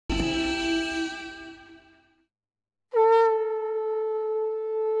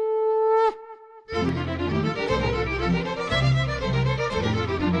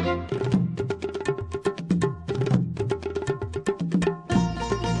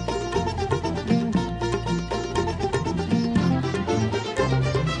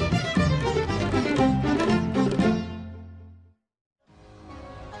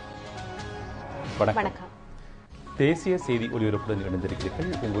வணக்கம். தேசிய செய்தி ஒலிபரப்புடன் இணைந்திருக்கிறீர்கள்.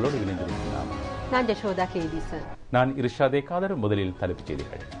 உங்களோடு இணைந்திருக்கிறார் நான் யசோதா கேதீசன். நான் இர்ஷாதே காதர். முதலில் தலைப்புச்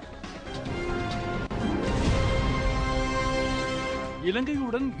செய்திகள்.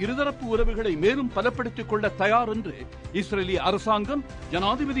 இலங்கையுடன் இருதரப்பு உறவுகளை மேலும் பலப்படுத்திக் கொள்ள தயார் என்று இஸ்ரேலிய அரசாங்கம்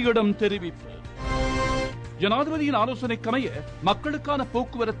ஜனாதிபதியிடம் தெரிவிப்பு. ஜனாதிபதியின் ஆலோசனைக்கமைய மக்களுக்கான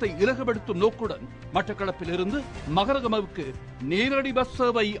போக்குவரத்தை இலகுபடுத்தும் நோக்குடன் மட்டக்களப்பிலிருந்து மகரகமவுக்கு நேரடி பஸ்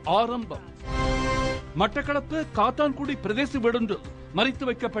சேவை ஆரம்பம். மட்டக்களப்பு காத்தான்குடி பிரதேச வீடொன்றில் மறைத்து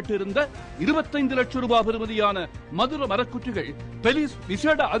வைக்கப்பட்டிருந்த 25 லட்சம் ரூபாய் பெறுமதியான மதுர மரக்குற்றிகள் போலீஸ்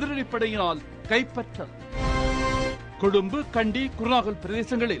விசேட அதிரடிப்படையினால் கைப்பற்றல். கொழும்பு, கண்டி, குருநாகல்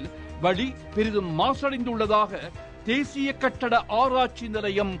பிரதேசங்களில் வழி பெரிதும் மாசடைந்துள்ளதாக தேசிய கட்டட ஆராய்ச்சி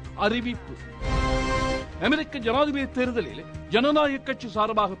நிலையம் அறிவிப்பு. அமெரிக்க ஜனாதிபதி தேர்தலில் ஜனநாயக கட்சி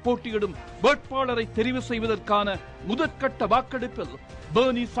சார்பாக போட்டியிடும் வேட்பாளரை தெரிவு செய்வதற்கான முதற்கட்ட வாக்கெடுப்பில்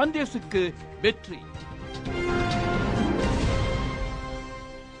பெர்னி சண்டர்ஸுக்கு வெற்றி.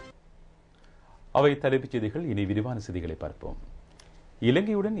 அவை தலைப்புச் செய்திகள். இனி விரிவான செய்திகளை பார்ப்போம்.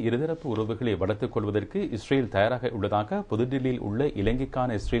 இலங்கையுடன் இருதரப்பு உறவுகளை வளர்த்துக் கொள்வதற்கு இஸ்ரேல் தயாராக உள்ளதாக புதுடில்லியில் உள்ள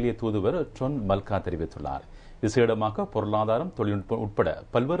இலங்கைக்கான இஸ்ரேலிய தூதுவர் டொன் மல்கா தெரிவித்துள்ளார். விசேடமாக பொருளாதாரம், தொழில்நுட்பம் உட்பட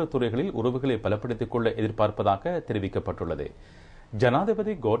பல்வேறு துறைகளில் உறவுகளை பலப்படுத்திக் கொள்ள எதிர்பார்ப்பதாக தெரிவிக்கப்பட்டுள்ளது.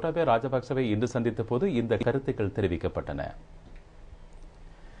 ஜனாதிபதி கோட்டாபய ராஜபக்சவை இன்று சந்தித்த போது இந்த கருத்துக்கள் தெரிவிக்கப்பட்டன.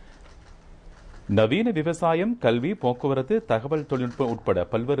 நவீன விவசாயம், கல்வி, போக்குவரத்து, தகவல் தொழில்நுட்பம் உட்பட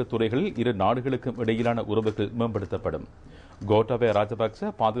பல்வேறு துறைகளில் இரு நாடுகளுக்கும் இடையிலான உறவுகள் மேம்படுத்தப்படும். கோட்டாபய ராஜபக்ச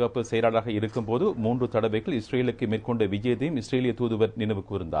பாதுகாப்பு செயலாளராக இருக்கும்போது 3 தடவைகள் இஸ்ரேலுக்கு மேற்கொண்ட விஜயத்தையும் இஸ்ரேலிய தூதுவர் நினைவு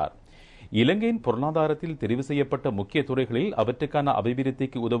கூர்ந்தார். இலங்கையின் பொருளாதாரத்தில் தெரிவு செய்யப்பட்ட முக்கிய துறைகளில் அவற்றுக்கான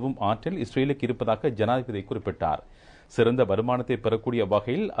அபிவிருத்திக்கு உதவும் ஆற்றல் இஸ்ரேலுக்கு இருப்பதாக ஜனாதிபதி குறிப்பிட்டார். சிறந்த வருமானத்தை பெறக்கூடிய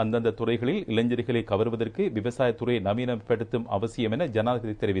வகையில் அந்தந்த துறைகளில் இளைஞர்களை கவர்வதற்கு விவசாயத்துறையை நவீனப்படுத்தும் அவசியம் என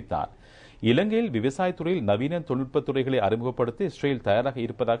ஜனாதிபதி தெரிவித்தார். இலங்கையில் விவசாயத்துறையில் நவீன தொழில்நுட்ப துறைகளை அறிமுகப்படுத்த இஸ்ரேல் தயாராக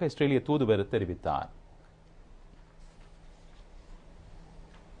இருப்பதாக இஸ்ரேலிய தூதுவர் தெரிவித்தார்.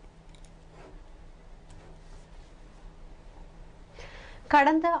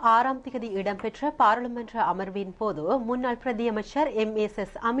 கடந்த 6ஆம் தேதி இடம்பெற்ற பாராளுமன்ற அமர்வின் போது முன்னாள் பிரதியமைச்சர்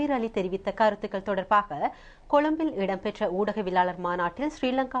MSS அமீர் அலி தெரிவித்த கருத்துக்கள் தொடர்பாக கொழும்பில் இடம்பெற்ற ஊடகவியலாளர் மாநாட்டில்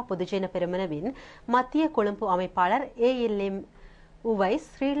ஸ்ரீலங்கா பொதுஜன பெரமுனவின் மத்திய கொழும்பு அமைப்பாளர் ALM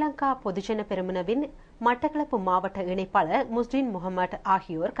உவைஸ், ஸ்ரீலங்கா பொதுஜன பெரமுனவின் மட்டக்களப்பு மாவட்ட இணைப்பாளர் முஸ்லின் முகமது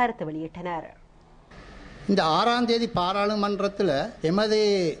ஆகியோர் கருத்து வெளியிட்டனர். இந்த 6ஆம் தேதி பாராளுமன்றத்தில் எமது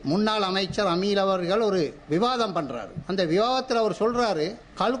முன்னாள் அமைச்சர் அமீர் அவர்கள் ஒரு விவாதம் பண்றாரு. அந்த விவாதத்தில் அவர் சொல்றாரு,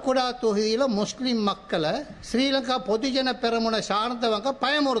 கல்குடா தொகுதியில் முஸ்லிம் மக்களை ஸ்ரீலங்கா பொதுஜன பெரமுனை சார்ந்தவங்க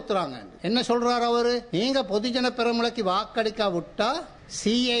பயமுறுத்துறாங்க. என்ன சொல்றாரு அவரு? நீங்க பொதுஜன பெரமுனைக்கு வாக்களிக்க விட்டா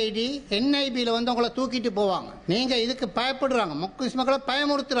CID NIBல வந்து உங்களை தூக்கிட்டு போவாங்க. நீங்க இதுக்கு பயப்படுறாங்க, முஸ்லிம் மக்களை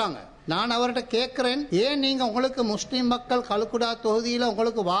பயமுறுத்துறாங்க. நான் அவர்கிட்ட கேட்கிறேன், ஏன் நீங்க உங்களுக்கு முஸ்லிம் மக்கள் கல்குடா தொகுதியில்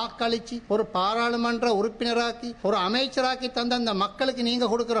உங்களுக்கு வாக்களிச்சு ஒரு பாராளுமன்ற உறுப்பினராக்கி ஒரு அமைச்சராக்கி தந்த அந்த மக்களுக்கு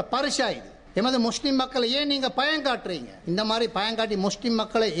நீங்க கொடுக்கிற பரிசா இது? எமது முஸ்லிம் மக்களை ஏன் நீங்க பயம் காட்டுறீங்க? இந்த மாதிரி பயம் காட்டி முஸ்லிம்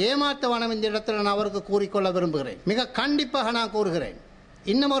மக்களை ஏமாத்த வேணும். இந்த இடத்துல நான் அவருக்கு கூறிக்கொள்ள விரும்புகிறேன், மிக கண்டிப்பாக நான் கூறுகிறேன்.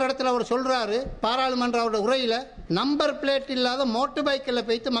 இன்னும் ஒரு இடத்துல அவர் சொல்றாரு, பாராளுமன்ற உரையில நம்பர் பிளேட் இல்லாத மோட்டர் பைக்கில்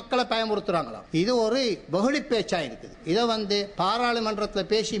போய்த்து மக்களை பயமுறுத்துறாங்களாம். இது ஒரு பகுடி பேச்சா இருக்குது. இதை வந்து பாராளுமன்றத்தில்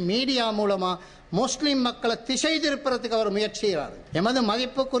பேசி மீடியா மூலமா முஸ்லிம் மக்களை திசை திருப்பறதுக்கு அவர் முயற்சி செய்கிறார். எமது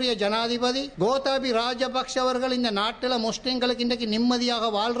மதிப்புக்குரிய ஜனாதிபதி கோட்டாபய ராஜபக்ஷ அவர்கள் இந்த நாட்டில் முஸ்லிம்களுக்கு இன்றைக்கு நிம்மதியாக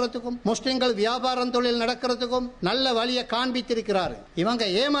வாழ்றதுக்கும் முஸ்லிம்கள் வியாபாரம் தொழில் நடக்கிறதுக்கும் நல்ல வழியை காண்பித்திருக்கிறார். இவங்க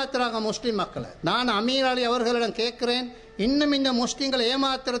ஏமாத்துறாங்க முஸ்லிம் மக்களை. நான் அமீர் அலி அவர்களிடம் கேட்கிறேன், இன்னும் இந்த முஸ்லிம்கள்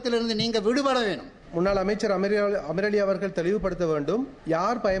ஏமாத்திரத்திலிருந்து நீங்க விடுபட வேணும். முன்னாள் அமைச்சர் அமீர் அலி அவர்கள் தெளிவுபடுத்த வேண்டும்,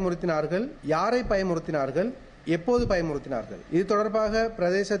 யார் பயமுறுத்தினார்கள், யாரை பயமுறுத்தினார்கள், எப்போது பயமுறுத்தினார்கள். இது தொடர்பாக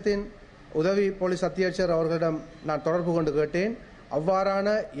பிரதேசத்தின் உதவி போலீஸ் அத்தியட்சர் அவர்களிடம் நான் தொடர்பு கொண்டு கேட்டேன். அவ்வாறான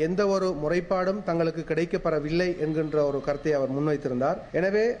எந்த ஒரு முறைப்பாடும் தங்களுக்கு கிடைக்கப்பெறவில்லை என்கின்ற ஒரு கருத்தை அவர் முன்வைத்திருந்தார்.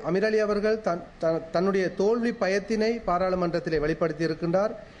 எனவே அமீர் அலி அவர்கள் தன்னுடைய தோல்வி பயத்தினை பாராளுமன்றத்திலே வெளிப்படுத்தி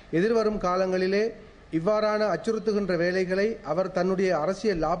இருக்கின்றார். எதிர்வரும் காலங்களிலே இவ்வாறான அச்சுறுத்துகின்ற வேலைகளை அவர் தன்னுடைய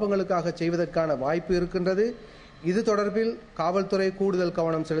அரசியல் லாபங்களுக்காக செய்வதற்கான வாய்ப்பு இருக்கின்றது. இது தொடர்பில் காவல்துறை கூடுதல்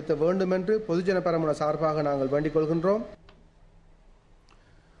கவனம் செலுத்த வேண்டும் என்று பொதுஜன பெரமுன சார்பாக நாங்கள் வேண்டிக் கொள்கின்றோம்.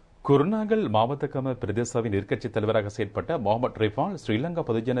 குருநாகல் மாவட்ட பிரதேசவின் எதிர்க்கட்சித் தலைவராக செயற்பட்ட முகமது ரிஃபால் ஸ்ரீலங்கா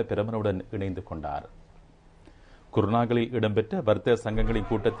பொதுஜன பெரமுனுடன் இணைந்து கொண்டார். குருநாகலில் இடம்பெற்ற வர்த்தக சங்கங்களின்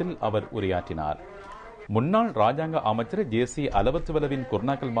கூட்டத்தில் அவர் உரையாற்றினார். முன்னாள் ராஜாங்க அமைச்சர் JC அலவத்துவலவின்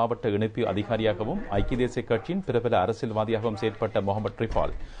குருநாகல் மாவட்ட இணைப்பு அதிகாரியாகவும் ஐக்கிய தேசிய கட்சியின் பிரபல அரசியல்வாதியாகவும் செயற்பட்ட முகமது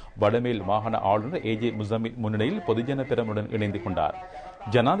ரிஃபால் வடமேல் மாகாண ஆளுநர் AJ முசமில் முன்னிலையில் பொதுஜன பெரமுனுடன் இணைந்து கொண்டார்.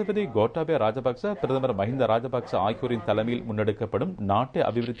 ஜனாதிபதி கோட்டாபய ராஜபக்ச, பிரதமர் மஹிந்த ராஜபக்ச ஆகியோரின் தலைமையில் முன்னெடுக்கப்படும் நாட்டை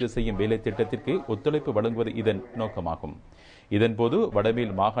அபிவிருத்தி செய்யும் வேலை திட்டத்திற்கு ஒத்துழைப்பு வழங்குவது இதன் நோக்கமாகும். இதன்போது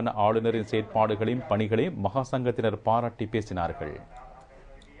வடமேல் மாகாண ஆளுநரின் செயற்பாடுகளையும் பணிகளையும் மகாசங்கத்தினர் பாராட்டி பேசினார்கள்.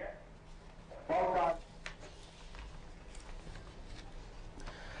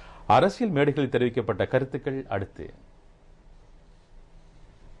 அரசியல் மேடைகளில் தெரிவிக்கப்பட்ட கருத்துக்கள் அடுத்து.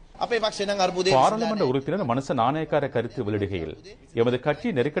 பாராளுமன்ற உறுப்பினர் மனுச நாணயக்கார கருத்து வெளியிடுகையில், எமது கட்சி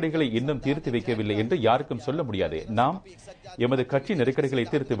நெருக்கடிகளை இன்னும் தீர்த்து வைக்கவில்லை என்று யாருக்கும் சொல்ல முடியாது. நாம் எமது கட்சி நெருக்கடிகளை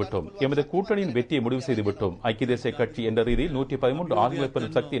தீர்த்து விட்டோம். எமது கூட்டணியின் வெற்றியை முடிவு செய்து விட்டோம். ஐக்கிய தேசிய கட்சி என்ற ரீதியில் 113 ஆண்டுகளை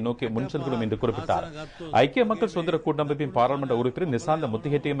பெறும் சக்தியை நோக்கி முன் செல்கிறோம் என்று குறிப்பிட்டார். ஐக்கிய மக்கள் சுதந்திர கூட்டமைப்பின் பாராளுமன்ற உறுப்பினர் நிசாந்த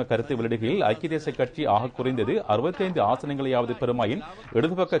முத்திகேட்டியம கருத்து வெளியிடுகையில், ஐக்கிய தேசிய கட்சி ஆக குறைந்தது 65 ஆசனங்களையாவது பெறுமாயின்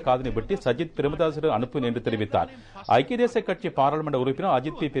இடதுபக்க காதனை வெட்டி சஜித் பிரேமதாசரை அனுப்பும் என்று தெரிவித்தார். ஐக்கிய தேசிய கட்சி பாராளுமன்ற உறுப்பினர்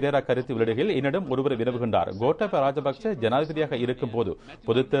அஜித் பி கருத்து வெளியிடுகையில், என்னிடம் ஒருவர் வினவுகின்றார், கோட்டாபய ராஜபக்ச ஜனாதிபதியாக இருக்கும் போது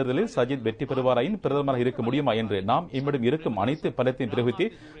பொதுத் தேர்தலில் சஜித் வெற்றி பெறுவாராயின் பிரதமராக இருக்க முடியுமா என்று. நாம் இம்மிடம் இருக்கும் அனைத்து பலத்தையும் பிரயோகித்து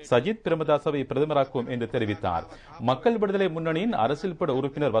சஜித் பிரேமதாசவை பிரதமராக்குவோம் என்று தெரிவித்தார். மக்கள் விடுதலை முன்னணியின் அரசியல் பட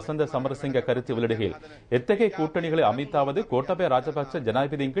உறுப்பினர் வசந்த சமரசிங்க கருத்து வெளியிடுகையில், எத்தகைய கூட்டணிகளை அமைத்தாவது கோட்டாபய ராஜபக்ச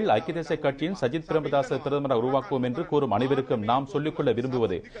ஜனாதிபதியின் கீழ் ஐக்கிய தேசிய கட்சியின் சஜித் பிரேமதாச பிரதமராக உருவாக்குவோம் என்று கூறும் அனைவருக்கும் நாம் சொல்லிக்கொள்ள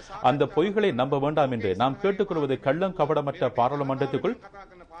விரும்புவது, அந்த பொய்களை நம்ப வேண்டாம் என்று நாம் கேட்டுக்கொள்வது. கள்ளம் கபடமற்ற பாராளுமன்றத்துக்குள்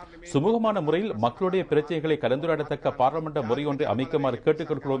சுமூகமான முறையில் மக்களுடைய பிரச்சனைகளை கலந்துரையாடத்தக்க பாராளுமன்ற முறை ஒன்றை அமைக்குமாறு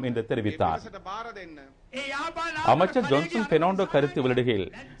கேட்டுக்கொள்கிறோம் என்று தெரிவித்தார். அமைச்சர் ஜான்சன் பெர்னாண்டோ கருத்து வெளியிடுகையில்,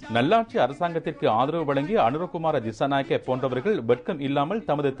 நல்லாட்சி அரசாங்கத்திற்கு ஆதரவு வழங்கிய அனுரகுமார திசாநாயக்க போன்றவர்கள் வெட்கம் இல்லாமல்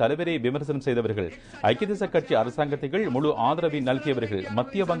தமது தலைவரை விமர்சனம் செய்தவர்கள், ஐக்கிய தேசிய கட்சி அரசாங்கத்திற்கு முழு ஆதரவை நல்கியவர்கள்,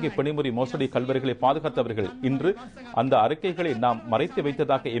 மத்திய வங்கி பணிமுறை மோசடி கல்வர்களை பாதுகாத்தவர்கள், இன்று அந்த அறிக்கைகளை நாம் மறைத்து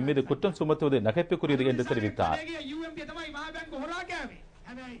வைத்ததாக எம்மீது குற்றம் சுமத்துவது நகைப்புக்குரியது என்று தெரிவித்தார்.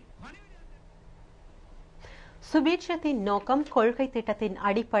 சுபீட்சத்தின் நோக்கம் கொள்கை திட்டத்தின்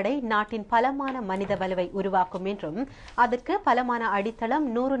அடிப்படை நாட்டின் பலமான மனித வலுவை உருவாக்கும் என்றும் அதற்கு பலமான அடித்தளம்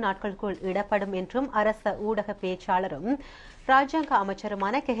 100 நாட்களுக்குள் இடப்படும் என்றும் அரச ஊடக பேச்சாளரும் ராஜாங்க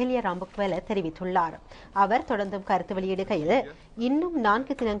அமைச்சருமான கெஹலிய ராம்புக்வெல தெரிவித்துள்ளார். அவர் தொடர்ந்தும் கருத்து வெளியிடுகையில், இன்னும்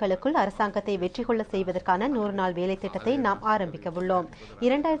 4 தினங்களுக்குள் அரசாங்கத்தை வெற்றி கொள்ள செய்வதற்கான 100 நாள் வேலை திட்டத்தை நாம் ஆரம்பிக்க உள்ளோம்.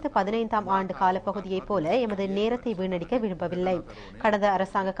 2015ஆம் ஆண்டு காலப்பகுதியைப் போல எமது நேரத்தை வீணடிக்க விரும்பவில்லை. கடந்த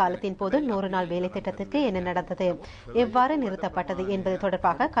அரசாங்க காலத்தின் போது 100 நாள் வேலை திட்டத்திற்கு என்ன நடந்தது, எவ்வாறு நிறுத்தப்பட்டது என்பது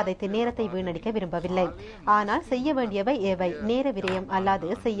தொடர்பாக கதைத்து நேரத்தை வீணடிக்க விரும்பவில்லை. ஆனால் செய்ய வேண்டியவை எவை, நேர விரயம் அல்லாது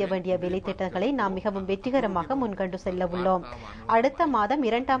செய்ய வேண்டிய வேலை திட்டங்களை நாம் மிகவும் வெற்றிகரமாக முன்கொண்டு செல்ல உள்ளோம். அடுத்த மாதம்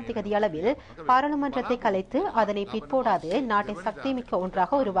 2ஆம் தேதி அளவில் பாராளுமன்றத்தை கலைத்து அதனை பிற்போடாது நாட்டை சக்தி மிக்க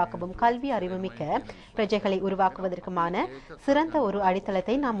ஒன்றாக உருவாக்கவும் கல்வி அறிவுமிக்க பிரஜைகளை உருவாக்குவதற்குமான சிறந்த ஒரு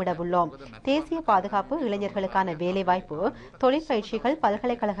அடித்தளத்தை நாம் இடவுள்ளோம். தேசிய பாதுகாப்பு, இளைஞர்களுக்கான வேலைவாய்ப்பு, தொழிற்பயிற்சிகள்,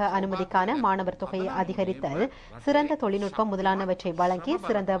 பல்கலைக்கழக அனுமதிக்கான மாணவர் தொகையை அதிகரித்தல், சிறந்த தொழில்நுட்பம் முதலானவற்றை வழங்கி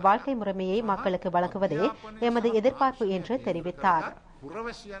சிறந்த வாழ்க்கை முறைமையை மக்களுக்கு வழங்குவதே எமது எதிர்பார்ப்பு என்று தெரிவித்தார்.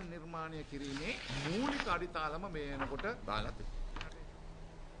 පුරවැසියන් නිර්මාණය කිරීමේ මූලික අඩිතාලම මේ වෙනකොට දාලා තිබෙනවා.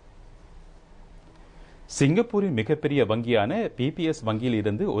 சிங்கப்பூரின் மிகப்பெரிய வங்கியான பிபிஎஸ் வங்கியில்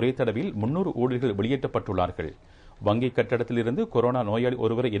இருந்து ஒரே தடவையில் 300 ஊழியர்கள் வெளியேற்றப்பட்டுள்ளார்கள். வங்கி கட்டடத்தில் இருந்து கொரோனா நோயாளி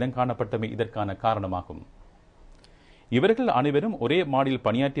ஒருவர் இனங்காணப்பட்டமை இதற்கான காரணமாகும். இவர்கள் அனைவரும் ஒரே மாடியில்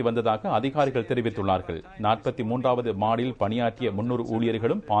பணியாற்றி வந்ததாக அதிகாரிகள் தெரிவித்துள்ளார்கள். 43வது மாடியில் பணியாற்றிய 300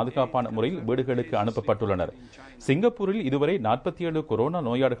 ஊழியர்களும் பாதுகாப்பான முறையில் வீடுகளுக்கு அனுப்பப்பட்டுள்ளனர். சிங்கப்பூரில் இதுவரை 47 கொரோனா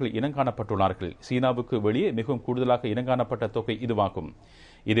நோயாளர்கள் இனங்காணப்பட்டுள்ளார்கள். சீனாவுக்கு வெளியே மிகவும் கூடுதலாக இனங்காணப்பட்ட தொகை இதுவாகும்.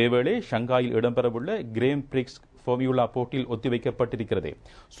 இதேவேளை ஷங்காயில் இடம்பெறவுள்ள கிரேம் பிரிக்ஸ் ஃபார்முலா போட்டியில் ஒத்திவைக்கப்பட்டிருக்கிறது.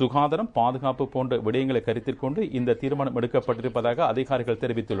 சுகாதாரம், பாதுகாப்பு போன்ற விடயங்களை கருத்தில் கொண்டு இந்த தீர்மானம் எடுக்கப்பட்டிருப்பதாக அதிகாரிகள்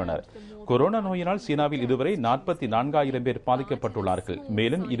தெரிவித்துள்ளனர். கொரோனா நோயினால் சீனாவில் இதுவரை 44,000 பேர் பாதிக்கப்பட்டுள்ளார்கள்.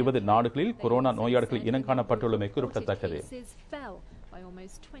 மேலும் 20 நாடுகளில் கொரோனா நோயாளர்கள் இனங்காணப்பட்டுள்ளமை குறிப்பிடத்தக்கது.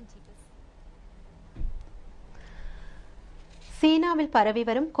 சீனாவில் பரவி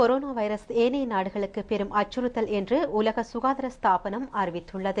வரும் கொரோனா வைரஸ் ஏனைய நாடுகளுக்கு பெரும் அச்சுறுத்தல் என்று உலக சுகாதார ஸ்தாபனம்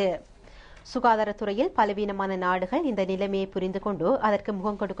அறிவித்துள்ளது. சுகாதாரத்துறையில் பலவீனமான நாடுகள் இந்த நிலைமையை புரிந்து கொண்டு அதற்கு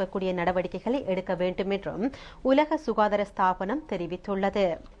முகம் கொடுக்கக்கூடிய நடவடிக்கைகளை எடுக்க வேண்டும் என்றும் உலக சுகாதார ஸ்தாபனம் தெரிவித்துள்ளது.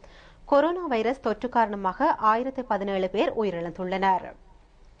 கொரோனா வைரஸ் தொற்று காரணமாக 1017 பேர் உயிரிழந்துள்ளனர்.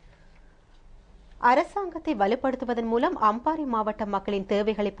 அரசாங்கத்தை வலுப்படுத்துவதன் மூலம் அம்பாறை மாவட்ட மக்களின்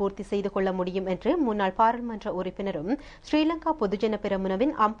தேவைகளை பூர்த்தி செய்து கொள்ள முடியும் என்று முன்னாள் பாராளுமன்ற உறுப்பினரும் ஸ்ரீலங்கா பொதுஜன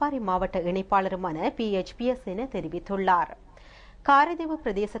பெரமுனவின் அம்பாறை மாவட்ட இணைப்பாளருமான PHPS என தெரிவித்துள்ளார். காரைதீவு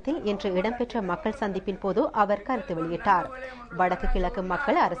பிரதேசத்தில் இன்று இடம்பெற்ற மக்கள் சந்திப்பின் போது அவர் கருத்து வெளியிட்டார். வடக்கு கிழக்கு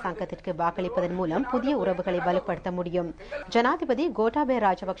மக்கள் அரசாங்கத்திற்கு வாக்களிப்பதன் மூலம் புதிய உறவுகளை வலுப்படுத்த முடியும். ஜனாதிபதி கோட்டாபய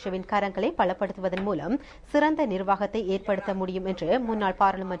ராஜபக்சவின் கரங்களை பலப்படுத்துவதன் மூலம் சிறந்த நிர்வாகத்தை ஏற்படுத்த முடியும் என்று முன்னாள்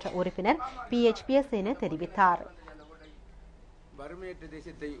பாராளுமன்ற உறுப்பினர் PHPS என தெரிவித்தார். வறுமையற்ற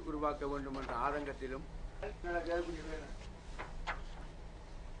தேசத்தை உருவாக்க வேண்டும் என்ற ஆதங்கத்திலும்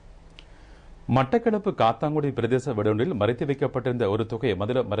மட்டக்களப்பு காத்தாங்குடி பிரதேச விடொன்றில் மறைத்து வைக்கப்பட்டிருந்த ஒரு தொகை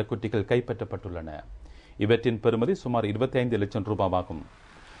மதுர மரக்குட்டிகள் கைப்பற்றப்பட்டுள்ளன. இவற்றின் பெறுமதி சுமார் 25 லட்சம் ரூபாவாகும்.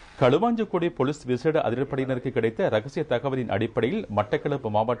 களுவாஞ்சிக்குடி போலீஸ் விசேட அதிரப்படையினருக்கு கிடைத்த ரகசிய தகவலின் அடிப்படையில் மட்டக்களப்பு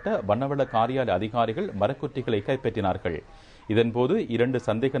மாவட்ட வனவள காரியாலய அதிகாரிகள் மரக்குட்டிகளை கைப்பற்றினார்கள். இதன்போது 2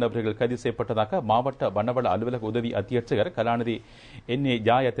 சந்தேக நபர்கள் கைது செய்யப்பட்டதாக மாவட்ட வனவள அலுவலக உதவி அத்தியட்சகர் கலாநிதி NA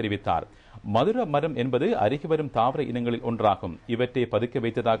ஜாயா தெரிவித்தார். மதுர மரம் என்பது அருகி வரும் தாவர இனங்களில் ஒன்றாகும். இவற்றை பதுக்கி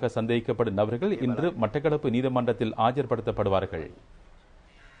வைத்ததாக சந்தேகிக்கப்படும் நபர்கள் இன்று மட்டக்களப்பு நீதிமன்றத்தில் ஆஜர்படுத்தப்படுவார்கள்.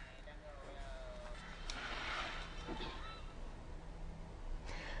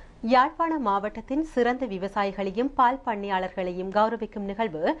 யாழ்ப்பாண மாவட்டத்தின் சிறந்த விவசாயிகளையும் பால் பண்ணையாளர்களையும் கௌரவிக்கும்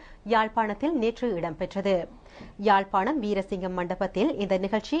நிகழ்வு யாழ்ப்பாணத்தில் நேற்று இடம்பெற்றது. யாழ்ப்பாணம் வீரசிங்கம் மண்டபத்தில் இந்த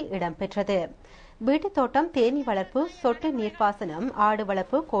நிகழ்ச்சி இடம்பெற்றது. வீட்டுத் தோட்டம், தேனீ வளர்ப்பு, சொட்டு நீர்ப்பாசனம், ஆடு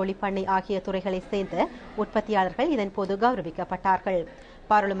வளர்ப்பு, கோழிப்பண்ணை ஆகிய துறைகளைச் சேர்ந்த உற்பத்தியாளர்கள் இதன்போது கௌரவிக்கப்பட்டார்கள்.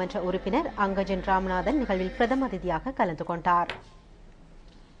 பாராளுமன்ற உறுப்பினர் அங்கஜன் ராமநாதன் நிகழ்வில் பிரதம அதிதியாக கலந்து கொண்டார்.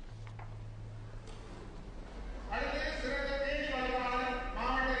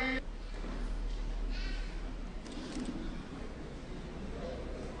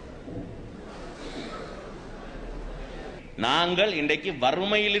 நாங்கள் இன்றைக்கு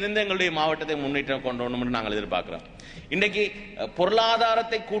வறுமையிலிருந்து எங்களுடைய மாவட்டத்தை முன்னேற்றம் கொண்டு வரணும் நாங்கள் எதிர்பார்க்கிறோம். இன்றைக்கு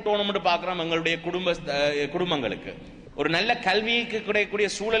பொருளாதாரத்தை கூட்டணும் பார்க்கிறோம். எங்களுடைய குடும்பங்களுக்கு ஒரு நல்ல கல்விக்கு கிடைக்கக்கூடிய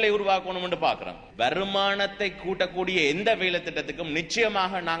சூழலை உருவாக்கணும் என்று பார்க்கிறோம். வருமானத்தை கூட்டக்கூடிய எந்த வேலை திட்டத்துக்கும்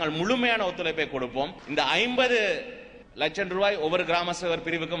நிச்சயமாக நாங்கள் முழுமையான ஒத்துழைப்பை கொடுப்போம். இந்த 50 லட்சம் ரூபாய் ஒவ்வொரு கிராம சேவர்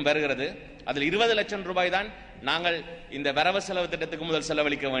பிரிவுக்கும் வருகிறது. அதில் 20 லட்சம் ரூபாய் தான் நாங்கள் இந்த வரவு செலவு திட்டத்துக்கு முதல்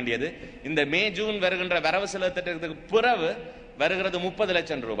செலவழிக்க வேண்டியது. இந்த மே ஜூன் வருகின்ற வரவு செலவு திட்டத்துக்கு பிறகு வருகிறது 30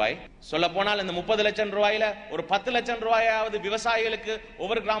 லட்சம் ரூபாய். சொல்ல போனால் இந்த 30 லட்சம் ரூபாயில ஒரு 10 லட்சம் ரூபாயாவது விவசாயிகளுக்கு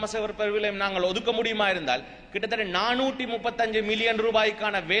ஒவ்வொரு கிராம சேவர் பிரிவிலையும் நாங்கள் ஒதுக்க முடியுமா இருந்தால் கிட்டத்தட்ட 435 மில்லியன்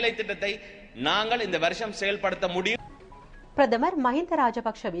ரூபாய்க்கான வேலை திட்டத்தை நாங்கள் இந்த வருஷம் செயல்படுத்த முடியும். பிரதமர் மஹிந்த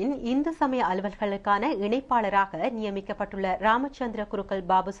ராஜபக்ஷவின் இந்து சமய அலுவல்களுக்கான இணைப்பாளராக நியமிக்கப்பட்டுள்ள ராமச்சந்திர குருக்கள்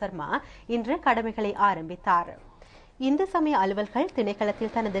பாபு சர்மா இன்று கடமைகளை ஆரம்பித்தார். இந்து சமய அலுவல்கள்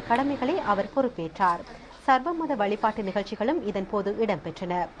திணைக்களத்தில் தனது கடமைகளை அவர் பொறுப்பேற்றார். சர்வமத வழிபாட்டு நிகழ்ச்சிகளும் இதன்போது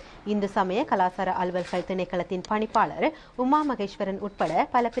இடம்பெற்றன. இந்து சமய கலாச்சார அலுவல்கள் திணைக்களத்தின் பணிப்பாளர் உமா மகேஸ்வரன் உட்பட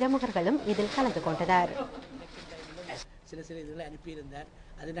பல பிரமுகர்களும் இதில் கலந்து கொண்டனர். சில இதுகளை அனுப்பியிருந்தார்.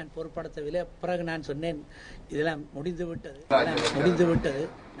 அதை நான் பொருட்படுத்தவில்லை. பிறகு நான் சொன்னேன், இதெல்லாம் முடிந்து விட்டது,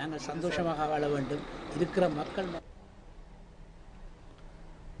 நாங்கள் சந்தோஷமாக வாழ வேண்டும். இருக்கிற மக்கள்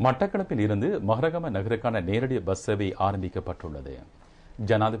மட்டக்களப்பில் இருந்து மஹரகம நகருக்கான நேரடி பஸ் சேவை ஆரம்பிக்கப்பட்டுள்ளது.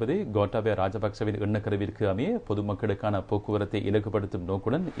 ஜனாதிபதி கோட்டாபய ராஜபக்சவின் எண்ணக்கருவிற்கு அமைய பொதுமக்களுக்கான போக்குவரத்தை இலகுபடுத்தும்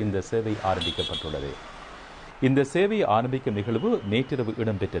நோக்குடன் இந்த சேவை ஆரம்பிக்கப்பட்டுள்ளது. இந்த சேவையை ஆரம்பிக்கும் நிகழ்வு நேற்றிரவு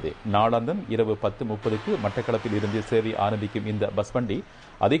இடம்பெற்றது. நாளாந்தம் இரவு 10:30க்கு மட்டக்களப்பில் இருந்து சேவை ஆரம்பிக்கும் இந்த பஸ் வண்டி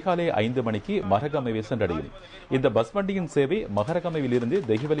அதிகாலை 5 மணிக்கு மஹரகமவை சென்றடையும். இந்த பஸ் வண்டியின் சேவை மஹரகமவில் இருந்து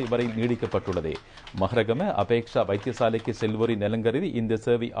தெஹிவலி வரை நீடிக்கப்பட்டுள்ளது. மஹரகம அபேக்ஷா வைத்தியசாலைக்கு செல்வோரின் நலங்கருதி இந்த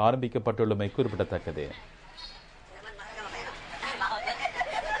சேவை ஆரம்பிக்கப்பட்டுள்ளமை குறிப்பிடத்தக்கது.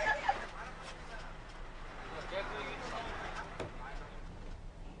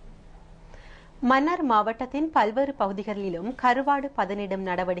 மன்னார் மாவட்டத்தின் பல்வேறு பகுதிகளிலும் கருவாடு பதனிடும்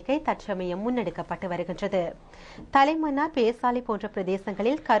நடவடிக்கை தற்சமயம் முன்னெடுக்கப்பட்டு வருகின்றது. தலைமன்னார், பேசாலை போன்ற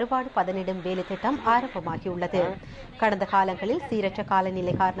பிரதேசங்களில் கருவாடு பதனிடும் வேலை திட்டம் ஆரம்பமாகியுள்ளது. கடந்த காலங்களில் சீரற்ற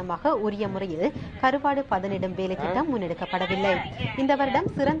காலநிலை காரணமாக உரிய முறையில் கருவாடு பதனிடும் வேலை திட்டம் முன்னெடுக்கப்படவில்லை. இந்த வருடம்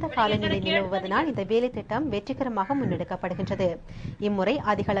சிறந்த காலநிலை நிலவுவதனால் இந்த வேலை திட்டம் வெற்றிகரமாக முன்னெடுக்கப்படுகின்றது. இம்முறை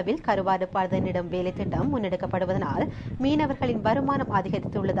அதிகளவில் கருவாடு பதனிடும் வேலை திட்டம் முன்னெடுக்கப்படுவதனால் மீனவர்களின் வருமானம்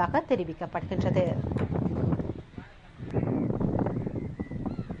அதிகரித்துள்ளதாக தெரிவிக்கப்படுகின்றது.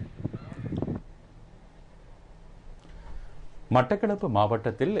 மட்டக்களப்பு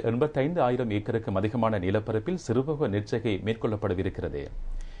மாவட்டத்தில் 85,000 ஏக்கருக்கும் அதிகமான நிலப்பரப்பில் சிறுபோக நெற்செய்கை மேற்கொள்ளப்படவிருக்கிறது.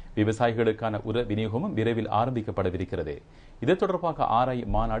 விவசாயிகளுக்கான உர விநியோகமும் விரைவில் ஆரம்பிக்கப்படவிருக்கிறது. இது தொடர்பாக ஆராய்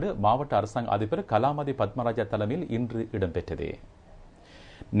மாநாடு மாவட்ட அரசாங்க அதிபர் கலாமதி பத்மராஜா தலைமையில் இன்று இடம்பெற்றது.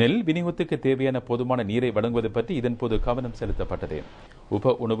 நெல் விநியோகத்துக்கு தேவையான போதுமான நீரை வழங்குவது பற்றி இதன்போது கவனம் செலுத்தப்பட்டது.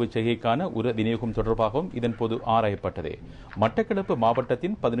 உப உணவு செய்கைக்கான உர விநியோகம் தொடர்பாகவும் இதன்போது ஆராயப்பட்டது. மட்டக்களப்பு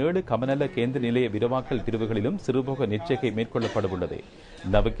மாவட்டத்தின் 17 கமநல கேந்திர நிலைய விரிவாக்கல் பிரிவுகளிலும் சிறுபோக நெற்செய்கை மேற்கொள்ளப்படவுள்ளது.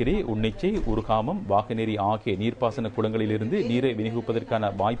 நவக்கிரி, உன்னிச்சை, உருகாமம், வாகனேரி ஆகிய நீர்ப்பாசன குளங்களிலிருந்து நீரை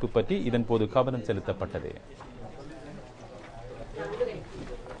விநியோகிப்பதற்கான வாய்ப்பு பற்றி இதன்போது கவனம் செலுத்தப்பட்டது.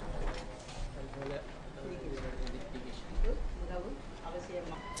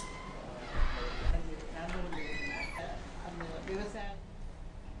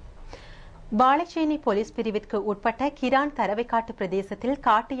 வாழைச்சேனை போலீஸ் பிரிவிற்கு உட்பட்ட கிரான் தரவைக்காட்டு பிரதேசத்தில்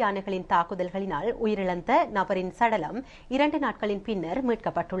காட்டு யானைகளின் தாக்குதல்களினால் உயிரிழந்த நபரின் சடலம் 2 நாட்களின் பின்னர்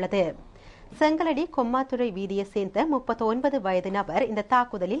மீட்கப்பட்டுள்ளது. செங்கலடி கொம்மாத்துறை வீதியைச் சேர்ந்த 39 வயது நபர் இந்த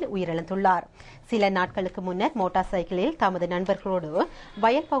தாக்குதலில் உயிரிழந்துள்ளார். சில நாட்களுக்கு முன்னர் மோட்டார் சைக்கிளில் தமது நண்பர்களோடு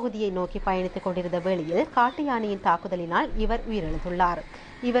வயல் பகுதியை நோக்கி பயணித்துக் கொண்டிருந்த வேளையில் காட்டு யானையின் தாக்குதலினால் இவர் உயிரிழந்துள்ளார்.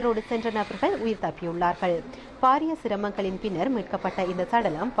 இவரோடு சென்ற நபர்கள் உயிர் தப்பியுள்ளார்கள். பாரிய சிரமங்களின் பின்னர் மீட்கப்பட்ட இந்த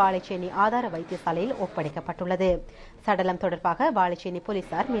சடலம் வாழைச்சேனை ஆதார வைத்தியசாலையில் ஒப்படைக்கப்பட்டுள்ளது. சடலம் தொடர்பாக வாழைச்சேனை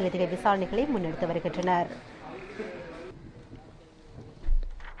போலீசார் மேலதிக விசாரணைகளை முன்னெடுத்து வருகின்றனர்.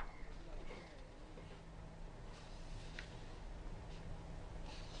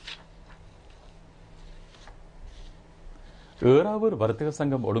 ஏறாவூர் வர்த்தக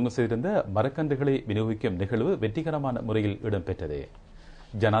சங்கம் ஒழுங்கு செய்திருந்த மரக்கன்றுகளை விநியோகிக்கும் நிகழ்வு வெற்றிகரமான முறையில் இடம்பெற்றது.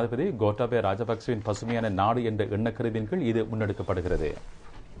 ஜனாதிபதி கோட்டாபய ராஜபக்சவின் பசுமையான நாடு என்ற எண்ணக்கருவின் கீழ் இது முன்னெடுக்கப்படுகிறது.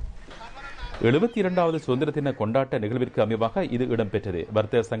 72வது சுதந்திர தின கொண்டாட்ட நிகழ்விற்கு அமைவாக இது இடம்பெற்றது.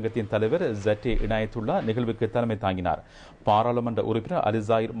 வர்த்தக சங்கத்தின் தலைவர் ஜட்டே இனாயத்துல்லா நிகழ்வுக்கு தலைமை தாங்கினார். பாராளுமன்ற உறுப்பினர்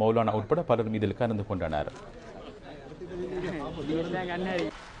அலிசாயிர் மௌலானா உட்பட பலரும் இதில் கலந்து கொண்டனர்.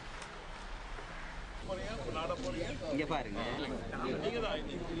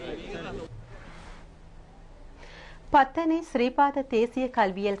 பத்தனை ஸ்ரீபாத தேசிய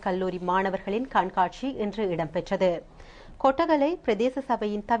கல்வியியல் கல்லூரி மாணவர்களின் கண்காட்சி இன்று இடம்பெற்றது. கொட்டகலை பிரதேச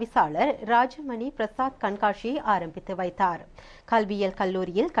சபையின் தவிசாளர் ராஜமணி பிரசாத் கண்காட்சியை ஆரம்பித்து வைத்தார். கல்வியியல்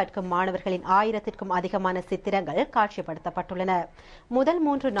கல்லூரியில் கற்கும் மாணவர்களின் 1000க்கும் அதிகமான சித்திரங்கள் காட்சிப்படுத்தப்பட்டுள்ளன. முதல்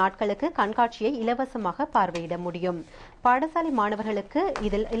 3 நாட்களுக்கு கண்காட்சியை இலவசமாக பார்வையிட முடியும். பாடசாலை மாணவர்களுக்கு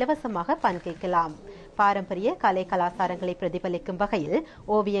இதில் இலவசமாக பங்கேற்கலாம். பாரம்பரிய கலை கலாச்சாரங்களை பிரதிபலிக்கும் வகையில்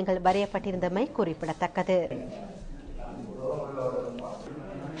ஓவியங்கள் வரையப்பட்டிருந்தமை குறிப்பிடத்தக்கது.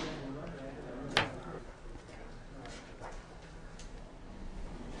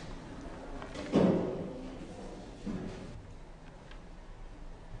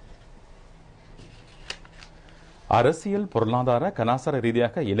 அரசியல், பொருளாதார, கலாச்சார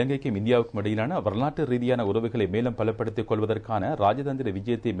ரீதியாக இலங்கைக்கும் இந்தியாவுக்கும் இடையிலான வரலாற்று ரீதியான உறவுகளை மேலும் பலப்படுத்திக் கொள்வதற்கான ராஜதந்திர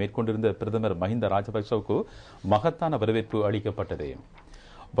விஜயத்தை மேற்கொண்டிருந்த பிரதமர் மஹிந்த ராஜபக்சவுக்கு மகத்தான வரவேற்பு அளிக்கப்பட்டது.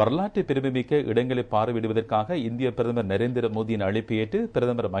 வரலாற்று பெருமைமிக்க இடங்களை பார்வையிடுவதற்காக இந்திய பிரதமர் நரேந்திர மோடியின் அழைப்பு ஏற்று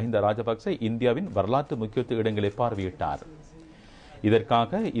பிரதமர் மஹிந்த ராஜபக்ச இந்தியாவின் வரலாற்று முக்கியத்துவ இடங்களை பார்வையிட்டார்.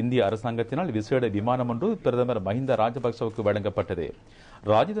 இதற்காக இந்திய அரசாங்கத்தினால் விசேட விமானம் ஒன்று பிரதமர் மஹிந்த ராஜபக்சவுக்கு வழங்கப்பட்டது.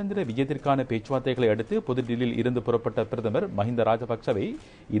 ராஜதந்திர விஜயத்திற்கான பேச்சுவார்த்தைகளை அடுத்து புதுடில்லியில் இருந்து புறப்பட்ட பிரதமர் மஹிந்த ராஜபக்சவை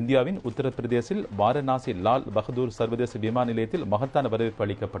இந்தியாவின் உத்தரப்பிரதேசில் வாரணாசி லால் பகதூர் சர்வதேச விமான நிலையத்தில் மகத்தான வரவேற்பு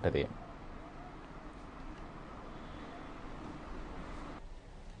அளிக்கப்பட்டது.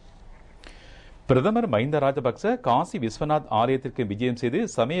 பிரதமர் மஹிந்த ராஜபக்ச காசி விஸ்வநாத் ஆலயத்திற்கு விஜயம் செய்து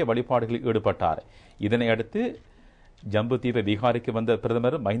சமய வழிபாடுகளில் ஈடுபட்டார். இதனை அடுத்து ஜம்புதீப விகாரிக்கு வந்த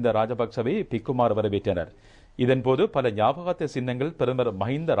பிரதமர் மஹிந்த ராஜபக்சவை பிக்குமார் வரவேற்றனர். இதன்போது பல ஞாபகார்த்த சின்னங்கள் பிரதமர்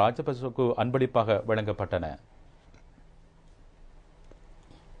மஹிந்த ராஜபக்சவுக்கு அன்பளிப்பாக வழங்கப்பட்டன.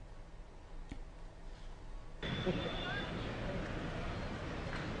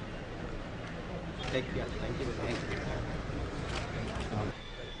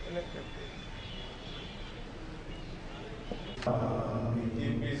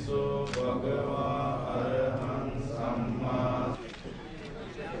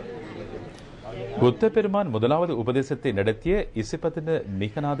 புத்த பெருமான் முதலாவது உபதேசத்தை நடத்திய இசிபத்தின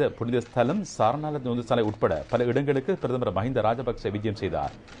மிகநாத புனித ஸ்தலம் சாரநாத நூதுசாலை உட்பட பல இடங்களுக்கு பிரதமர் மஹிந்த ராஜபக்ச விஜயம்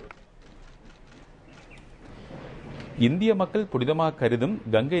செய்தார். இந்திய மக்கள் புனிதமாக கருதும்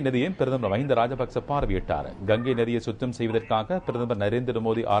கங்கை நதியை பிரதமர் மஹிந்த ராஜபக்ச பார்வையிட்டார். கங்கை நதியை சுத்தம் செய்வதற்காக பிரதமர் நரேந்திர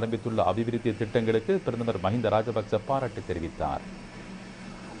மோடி ஆரம்பித்துள்ள அபிவிருத்தி திட்டங்களுக்கு பிரதமர் மஹிந்த ராஜபக்ச பாராட்டு தெரிவித்தார்.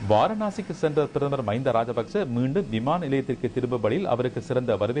 வாரணாசிக்கு சென்ற பிரதமர் மஹிந்த ராஜபக்ச மீண்டும் விமான நிலையத்திற்கு திரும்பும் வழியில் அவருக்கு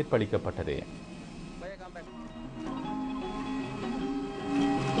சிறந்த வரவேற்பு அளிக்கப்பட்டது.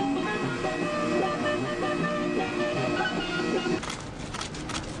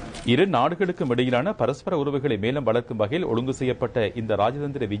 இரு நாடுகளுக்கும் இடையிலான பரஸ்பர உறவுகளை மேலும் வளர்க்கும் வகையில் ஒழுங்கு செய்யப்பட்ட இந்த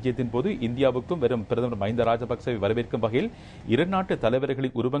ராஜதந்திர விஜயத்தின் போது இந்தியாவுக்கும் வரும் பிரதமர் மஹிந்த ராஜபக்சவை வரவேற்கும் வகையில் இரு நாட்டு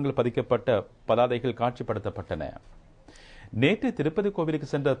தலைவர்களின் உருவங்கள் பதிக்கப்பட்ட பதாதைகள் காட்சிப்படுத்தப்பட்டன. நேற்று திருப்பதி கோவிலுக்கு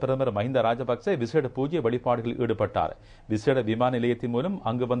சென்ற பிரதமர் மஹிந்த ராஜபக்ச விசேட பூஜை வழிபாடுகளில் ஈடுபட்டார். விசேட விமான நிலையத்தின் மூலம்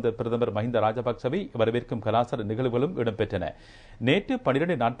அங்கு வந்த பிரதமர் மஹிந்த ராஜபக்சவை வரவேற்கும் கலாச்சார நிகழ்வுகளும் இடம்பெற்றன. நேற்று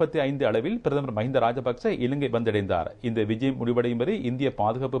 12:45 அளவில் பிரதமர் மஹிந்த ராஜபக்ச இலங்கை வந்தடைந்தார். இந்த விஜயம் முடிவடையும் வரை இந்திய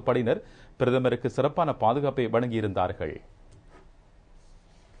பாதுகாப்பு படையினர் பிரதமருக்கு சிறப்பான பாதுகாப்பை வழங்கியிருந்தார்கள்.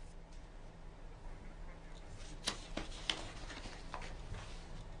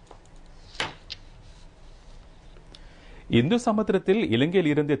 இந்து சமுத்திரத்தில் இலங்கையில்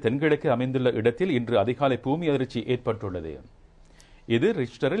இருந்து தென்கிழக்கு அமைந்துள்ள இடத்தில் இன்று அதிகாலை பூமி அதிர்ச்சி ஏற்பட்டுள்ளது. இது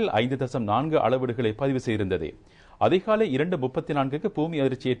ரிக்டரில் 5.4 அளவீடுகளை பதிவு செய்திருந்தது. அதிகாலை 2:34க்கு பூமி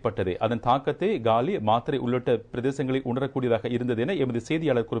அதிர்ச்சி ஏற்பட்டது. அதன் தாக்கத்தை காலி, மாத்திரை உள்ளிட்ட பிரதேசங்களில் உணரக்கூடியதாக இருந்தது என எமது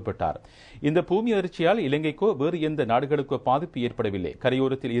செய்தியாளர் குறிப்பிட்டார். இந்த பூமி அதிர்ச்சியால் இலங்கைக்கோ வேறு எந்த நாடுகளுக்கோ பாதிப்பு ஏற்படவில்லை.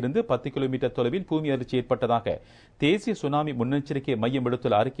 கரையோரத்தில் இருந்து 10 கிலோமீட்டர் தொலைவில் பூமி அதிர்ச்சி ஏற்பட்டதாக தேசிய சுனாமி முன்னெச்சரிக்கை மையம்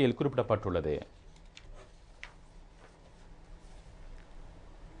விடுத்துள்ள அறிக்கையில் குறிப்பிடப்பட்டுள்ளது.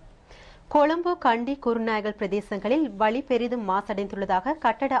 கொழும்பு, கண்டி, குருநாகல் பிரதேசங்களில் வளி பெரிதும் மாசடைந்துள்ளதாக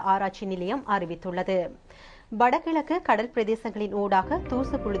கட்டட ஆராய்ச்சி நிலையம் அறிவித்துள்ளது. வடகிழக்கு கடல் பிரதேசங்களின் ஊடாக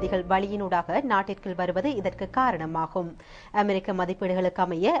தூசு புழுதிகள் வழியினூடாக நாட்டிற்குள் வருவது இதற்கு காரணமாகும். அமெரிக்க மதிப்பீடுகளுக்கு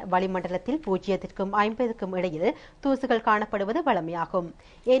அமைய வளிமண்டலத்தில் 0க்கும் 50க்கும் இடையில் தூசுகள் காணப்படுவது வழமையாகும்.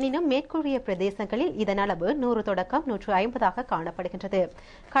 எனினும் மேற்கூறிய பிரதேசங்களில் இதன் அளவு 100 தொடக்கம் 150 காணப்படுகின்றது.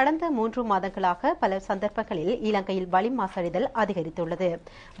 கடந்த 3 மாதங்களாக பல சந்தர்ப்பங்களில் இலங்கையில் வளி மாசடைதல் அதிகரித்துள்ளது.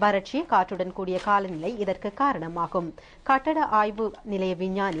 வறட்சி, காற்றுடன் கூடிய காலநிலை இதற்கு காரணமாகும். கட்டட ஆய்வு நிலைய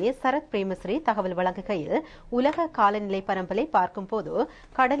விஞ்ஞானி சரத் பிரேமஸ்ரீ தகவல் வழங்குகையில், உலக காலநிலை பரம்பலை பார்க்கும் போது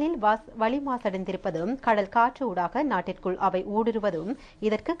கடலில் வளி மாசடைந்திருப்பதும் கடல் காற்று ஊடாக நாட்டிற்குள் அவை ஊடுருவதும்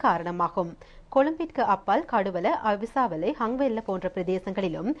இதற்கு காரணமாகும். கொழும்பிற்கு அப்பால் கடுவல, அவிசாவலை, ஹங்வெல்ல போன்ற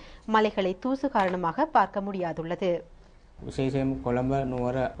பிரதேசங்களிலும் மலைகளை தூசு காரணமாக பார்க்க முடியாதுள்ளது. විශේෂයෙන් කොළඹ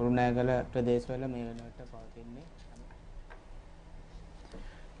නුවර කුරුණෑගල ප්‍රදේශවල මේ වෙනකොට පවතින්නේ.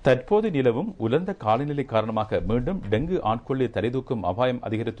 தற்போது நிலவும் உலர்ந்த காலநிலை காரணமாக மீண்டும் டெங்கு ஆட்கொள்ளி தரைதூக்கும் அபாயம்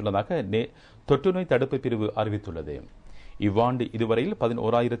அதிகரித்துள்ளதாக தொற்றுநோய் தடுப்பு பிரிவு அறிவித்துள்ளது. இவ்வாண்டு இதுவரையில்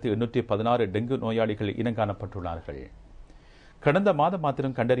 11,816 டெங்கு நோயாளிகள் இனங்காணப்பட்டுள்ளார்கள். கடந்த மாதம்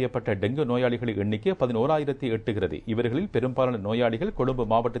மாத்திரம் கண்டறியப்பட்ட டெங்கு நோயாளிகளின் எண்ணிக்கை 11,000 எட்டுகிறது. இவர்களில் பெரும்பாலான நோயாளிகள் கொழும்பு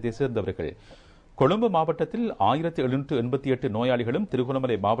மாவட்டத்தை சேர்ந்தவர்கள். கொழும்பு மாவட்டத்தில் 1,788 நோயாளிகளும்,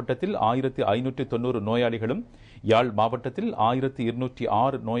 திருகோணமலை மாவட்டத்தில் 1,590 நோயாளிகளும், யாழ் மாவட்டத்தில்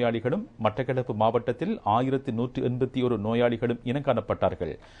 1,206 நோயாளிகளும், மட்டக்களப்பு மாவட்டத்தில் 1,181 நோயாளிகளும்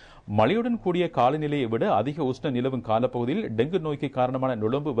இனங்காணப்பட்டார்கள். மழையுடன் கூடிய காலநிலையை விட அதிக உஷ்ண நிலவும் காலப்பகுதியில் டெங்கு நோய்க்கு காரணமான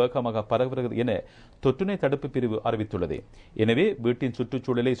நுளம்பு வேகமாக பரவுகிறது என தொற்றுநோய் தடுப்பு பிரிவு அறிவித்துள்ளது. எனவே வீட்டின்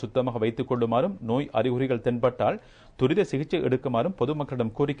சுற்றுச்சூழலை சுத்தமாக வைத்துக் கொள்ளுமாறும், நோய் அறிகுறிகள் தென்பட்டால் துரித சிகிச்சை எடுக்குமாறும்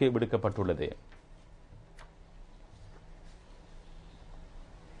பொதுமக்களிடம் கோரிக்கை விடுக்கப்பட்டுள்ளது.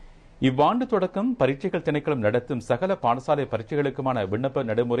 இவ்வாண்டு தொடக்கம் பரீட்சைகள் திணைக்களம் நடத்தும் சகல பாடசாலை பரீட்சைகளுக்குமான விண்ணப்ப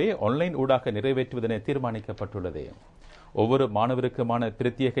நடைமுறை ஆன்லைன் ஊடாக நிறைவேற்றுவதென தீர்மானிக்கப்பட்டுள்ளது. ஒவ்வொரு மாணவருக்குமான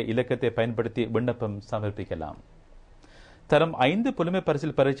பிரத்யேக இலக்கத்தை பயன்படுத்தி விண்ணப்பம் சமர்ப்பிக்கலாம். தரம் 5 புலமை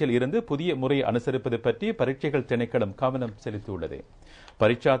பரிசில் பரீட்சையில் இருந்து புதிய முறையை அனுசரிப்பது பற்றி பரீட்சைகள் திணைக்களம் கவனம் செலுத்தியுள்ளது.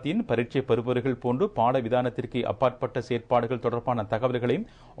 பரீட்சார்த்தியின் பரீட்சை பெறுபவர்கள் போன்று பாட விதானத்திற்கு அப்பாற்பட்ட செயற்பாடுகள் தொடர்பான தகவல்களையும்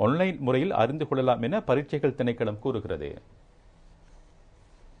ஆன்லைன் முறையில் அறிந்து கொள்ளலாம் என பரீட்சைகள் திணைக்களம் கூறுகிறது.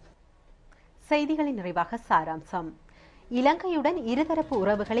 செய்திகளின் நிறைவாக சாராம்சம். இலங்கையுடன் இருதரப்பு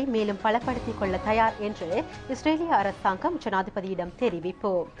உறவுகளை மேலும் பலப்படுத்திக் கொள்ள தயார் என்று இஸ்ரேலிய அரசாங்கம் ஜனாதிபதியிடம்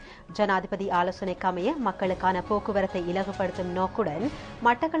தெரிவிப்பு. ஜனாதிபதி ஆலோசனைக்கு அமைய மக்களுக்கான போக்குவரத்தை இலகுபடுத்தும் நோக்குடன்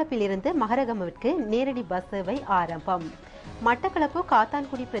மட்டக்களப்பில் இருந்து மகரகமுவிற்கு நேரடி பஸ் சேவை ஆரம்பம். மட்டக்களப்பு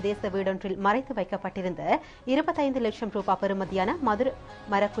காத்தான்குடி பிரதேச வீடொன்றில் மறைத்து வைக்கப்பட்டிருந்த 25 லட்சம் ரூபாய் பெறுமதியான மதுர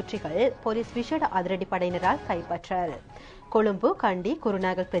மரக்குற்றிகள் போலீஸ் விசேட அதிரடிப்படையினரால் கைப்பற்றல். கொழும்பு, கண்டி,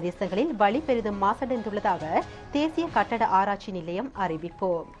 குருநாகல் பிரதேசங்களில் வளி பெரிதும் மாசடைந்துள்ளதாக தேசிய கட்டட ஆராய்ச்சி நிலையம்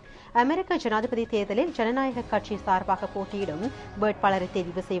அறிவிப்பு. அமெரிக்க ஜனாதிபதி தேர்தலில் ஜனநாயக கட்சி சார்பாக போட்டியிடும் வேட்பாளரை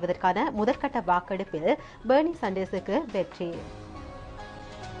தெரிவு செய்வதற்கான முதற்கட்ட வாக்கெடுப்பில் பெர்னி சாண்டர்ஸுக்கு வெற்றி.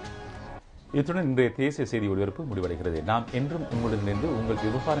 இத்துடன் இன்றைய தேசிய செய்தி ஒலிபரப்பு முடிவடைகிறது. நாம் என்றும் உங்களுடன் இணைந்து உங்கள்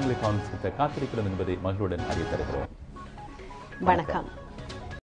விவகாரங்களை காண்பித்த காத்திருக்கிறோம் என்பதை மகிழ்வுடன் அறிய தருகிறோம். வணக்கம்.